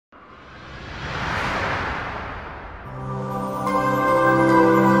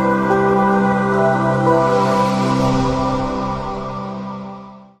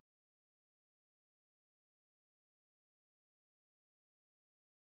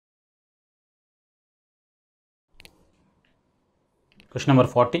Question number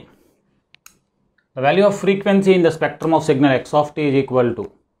 40. The value of frequency in the spectrum of signal x of t is equal to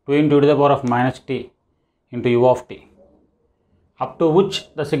 2 into e to the power of minus t into u of t, up to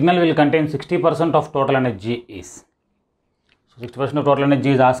which the signal will contain 60% of total energy is. So 60% of total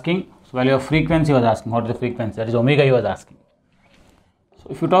energy is asking. So value of frequency was asking. What is the frequency? That is omega he was asking. So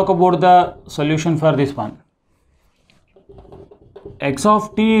if you talk about the solution for this one, x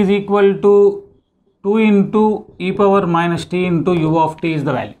of t is equal to 2 into e power minus t into u of t is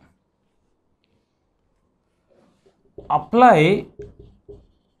the value. Apply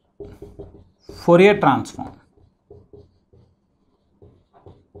Fourier transform.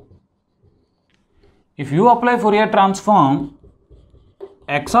 If you apply Fourier transform,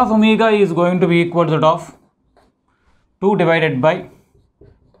 x of omega is going to be equal to that of 2 divided by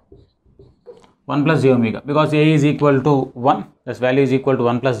 1 plus j omega, because a is equal to 1, this value is equal to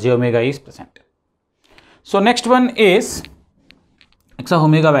 1 plus j omega is present. So next one is x of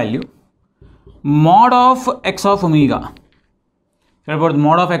omega value, mod of x of omega. So about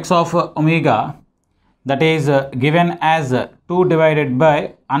mod of x of omega, that is given as 2 divided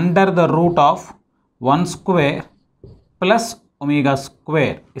by under the root of 1 square plus omega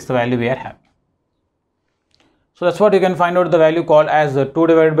square is the value we are having. So that's what you can find out, the value called as 2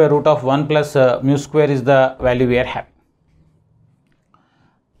 divided by root of 1 plus mu square is the value we are having.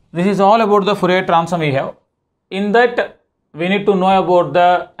 This is all about the Fourier transform we have. In that we need to know about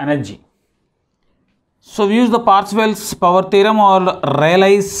the energy. So we use the Parseval's power theorem or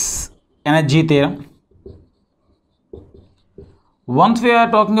Rayleigh's energy theorem. Once we are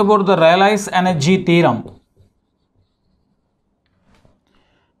talking about the Rayleigh's energy theorem,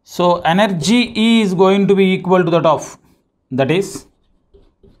 so energy E is going to be equal to that of, that is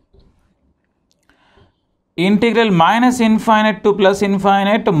integral minus infinite to plus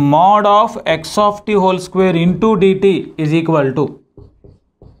infinite mod of x of t whole square into dt is equal to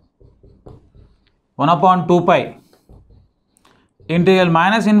 1 upon 2 pi integral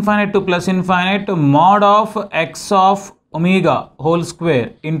minus infinite to plus infinite mod of x of omega whole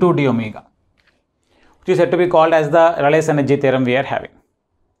square into d omega, which is said to be called as the Rayleigh's energy theorem we are having.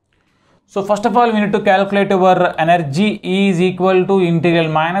 So first of all, we need to calculate our energy. E is equal to integral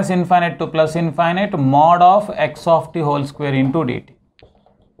minus infinite to plus infinite mod of x of t whole square into dt.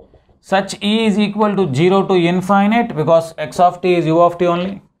 Such E is equal to 0 to infinite, because x of t is u of t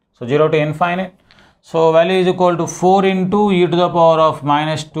only. So 0 to infinite. So value is equal to 4 into e to the power of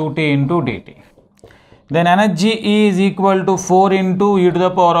minus 2t into dt. Then energy E is equal to 4 into e to the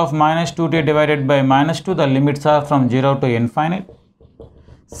power of minus 2t divided by minus 2. The limits are from 0 to infinite.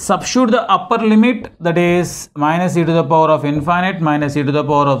 Substitute the upper limit, that is minus e to the power of infinite minus e to the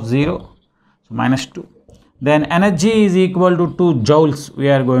power of 0, so minus 2. Then energy is equal to 2 joules we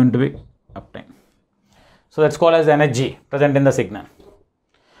are going to be obtain. So that's called as energy present in the signal.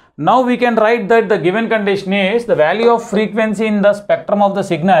 Now we can write that the given condition is the value of frequency in the spectrum of the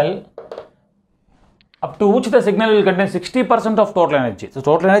signal up to which the signal will contain 60% of total energy. So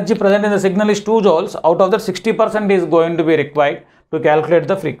total energy present in the signal is 2 joules. Out of that 60% is going to be required to calculate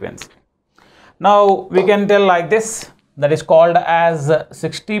the frequency. Now we can tell like this, that is called as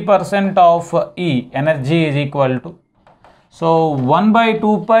 60% of E energy is equal to, so 1 by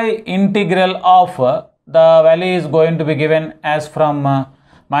 2 pi integral of the value is going to be given as from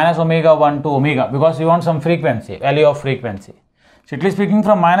minus omega 1 to omega, because we want some frequency, value of frequency. Strictly speaking,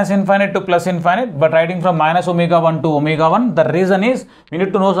 from minus infinite to plus infinite, but writing from minus omega 1 to omega 1, the reason is we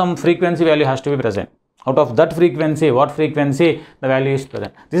need to know some frequency value has to be present. Out of that frequency, what frequency the value is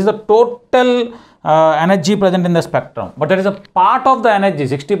present. This is the total energy present in the spectrum, but there is a part of the energy,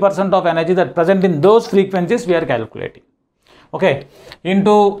 60% of energy that present in those frequencies we are calculating. Okay,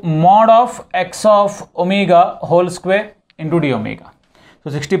 into mod of x of omega whole square into d omega.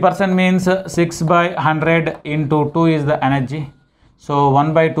 So 60% means 6 by 100 into 2 is the energy. So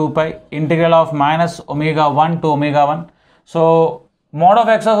 1 by 2 pi integral of minus omega 1 to omega 1. So mod of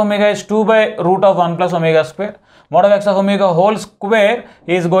x of omega is 2 by root of 1 plus omega square. Mod of x of omega whole square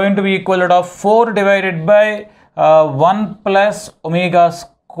is going to be equal to 4 divided by 1 plus omega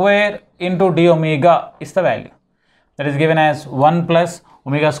square into d omega is the value. That is given as 1 plus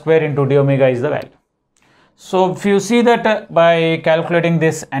omega square into d omega is the value. So if you see that by calculating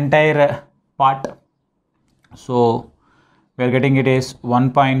this entire part, so we are getting it is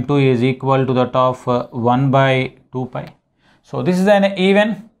 1.2 is equal to that of 1 by 2 pi. So this is an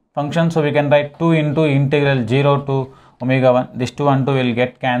even function, so we can write 2 into integral 0 to omega 1. This 2 and 2 will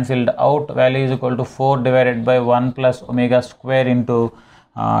get cancelled out. Value is equal to 4 divided by 1 plus omega square into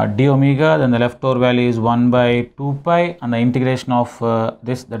d omega. Then the leftover value is 1 by 2 pi, and the integration of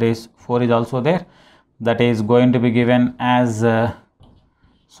this, that is 4 is also there. That is going to be given as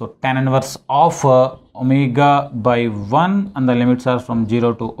So tan inverse of omega by 1, and the limits are from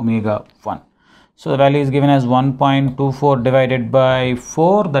 0 to omega 1. So the value is given as 1.24 divided by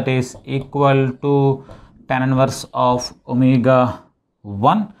 4, that is equal to tan inverse of omega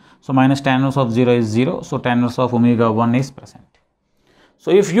 1. So minus tan inverse of 0 is 0. So tan inverse of omega 1 is present. So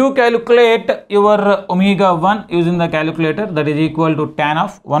if you calculate your omega 1 using the calculator, that is equal to tan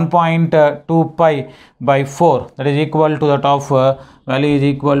of 1.2 pi by 4, that is equal to that of value is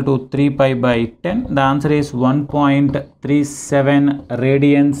equal to 3 pi by 10. The answer is 1.37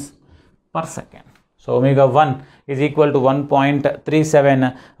 radians per second. So omega 1 is equal to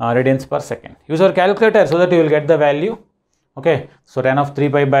 1.37 radians per second. Use your calculator so that you will get the value. Okay, so tan of 3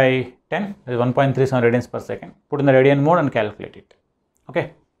 pi by 10 is 1.37 radians per second. Put in the radian mode and calculate it.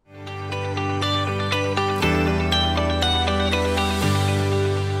 Okay.